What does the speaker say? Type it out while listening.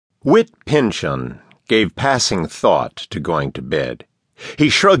Whit Pynchon gave passing thought to going to bed. He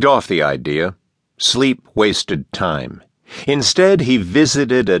shrugged off the idea. Sleep wasted time. Instead, he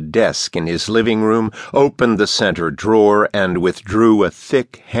visited a desk in his living room, opened the center drawer, and withdrew a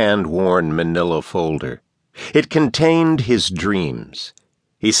thick, hand-worn manila folder. It contained his dreams.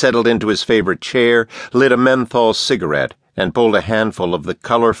 He settled into his favorite chair, lit a menthol cigarette, and pulled a handful of the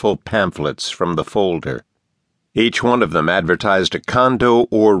colorful pamphlets from the folder. Each one of them advertised a condo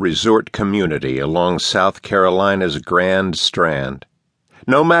or resort community along South Carolina's Grand Strand.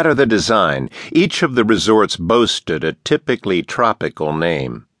 No matter the design, each of the resorts boasted a typically tropical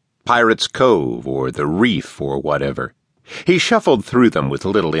name, Pirates Cove or The Reef or whatever. He shuffled through them with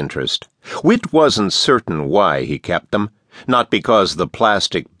little interest. Whit wasn't certain why he kept them, not because the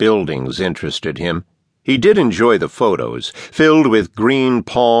plastic buildings interested him. He did enjoy the photos, filled with green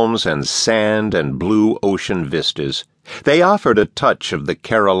palms and sand and blue ocean vistas. They offered a touch of the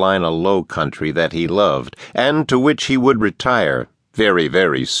Carolina low country that he loved, and to which he would retire very,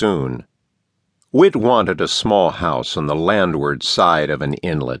 very soon. Whit wanted a small house on the landward side of an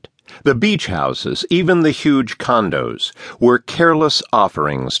inlet. The beach houses, even the huge condos, were careless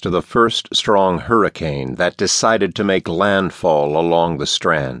offerings to the first strong hurricane that decided to make landfall along the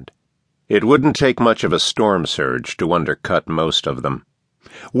strand. It wouldn't take much of a storm surge to undercut most of them.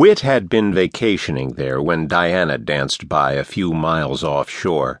 Whit had been vacationing there when Diana danced by a few miles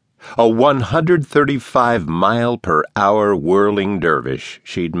offshore. A 135-mile-per-hour whirling dervish,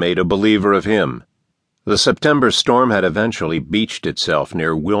 she'd made a believer of him. The September storm had eventually beached itself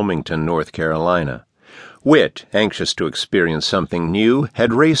near Wilmington, North Carolina. Whit, anxious to experience something new,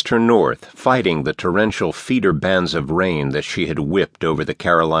 had raced her north, fighting the torrential feeder bands of rain that she had whipped over the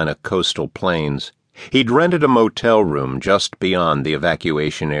Carolina coastal plains. He'd rented a motel room just beyond the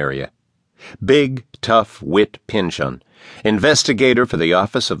evacuation area. Big, tough Whit Pynchon, investigator for the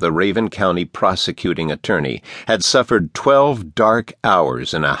Office of the Raven County Prosecuting Attorney, had suffered 12 dark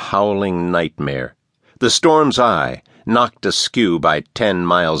hours in a howling nightmare. The storm's eye, knocked askew by 10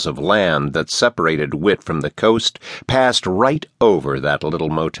 miles of land that separated Whit from the coast, passed right over that little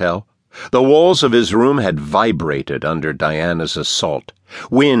motel. The walls of his room had vibrated under Diana's assault.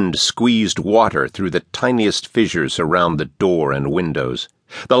 Wind squeezed water through the tiniest fissures around the door and windows.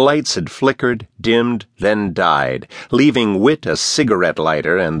 The lights had flickered, dimmed, then died, leaving Whit a cigarette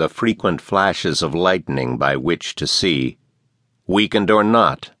lighter and the frequent flashes of lightning by which to see. Weakened or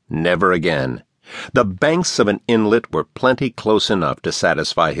not, never again. The banks of an inlet were plenty close enough to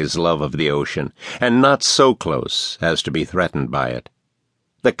satisfy his love of the ocean, and not so close as to be threatened by it.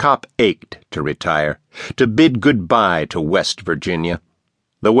 The cop ached to retire, to bid goodbye to West Virginia.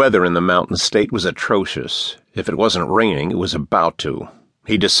 The weather in the mountain state was atrocious. If it wasn't raining, it was about to.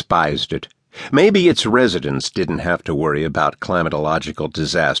 He despised it. Maybe its residents didn't have to worry about climatological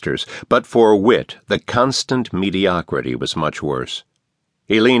disasters, but for Whit, the constant mediocrity was much worse.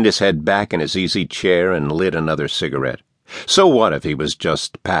 He leaned his head back in his easy chair and lit another cigarette. So what if he was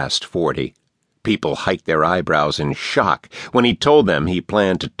just past 40? People hiked their eyebrows in shock when he told them he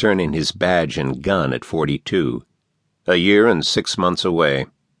planned to turn in his badge and gun at 42. A year and 6 months away.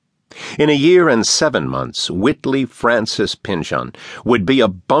 In a year and 7 months, Whitley Francis Pynchon would be a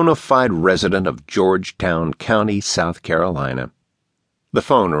bona fide resident of Georgetown County, South Carolina. The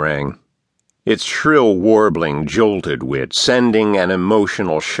phone rang. Its shrill warbling jolted Whit, sending an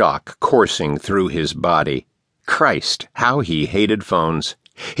emotional shock coursing through his body. Christ, how he hated phones.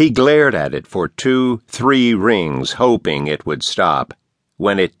 He glared at it for 2, 3 rings, hoping it would stop.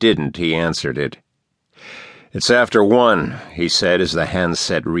 When it didn't, he answered it. "It's after 1, he said as the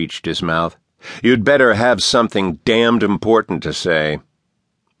handset reached his mouth. "You'd better have something damned important to say."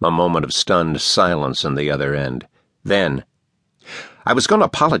 A moment of stunned silence on the other end. Then, "I was going to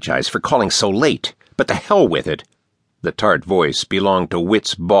apologize for calling so late, but to hell with it." The tart voice belonged to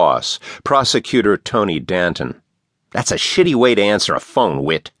Whit's boss, Prosecutor Tony Danton. "That's a shitty way to answer a phone,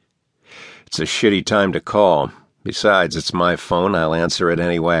 Whit." "It's a shitty time to call. Besides, it's my phone. I'll answer it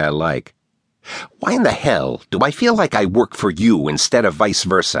any way I like." "Why in the hell do I feel like I work for you instead of vice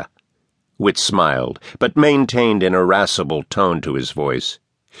versa?" Whit smiled, but maintained an irascible tone to his voice.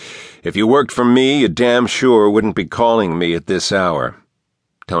 "If you worked for me, you damn sure wouldn't be calling me at this hour."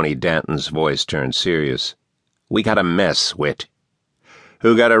 Tony Danton's voice turned serious. "We got a mess, Whit."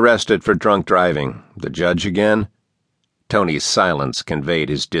 "Who got arrested for drunk driving? The judge again?" Tony's silence conveyed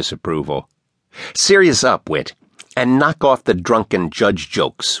his disapproval. "Serious up, Whit, and knock off the drunken judge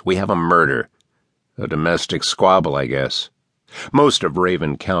jokes. We have a murder." "A domestic squabble, I guess." Most of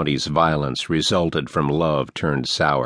Raven County's violence resulted from love turned sour.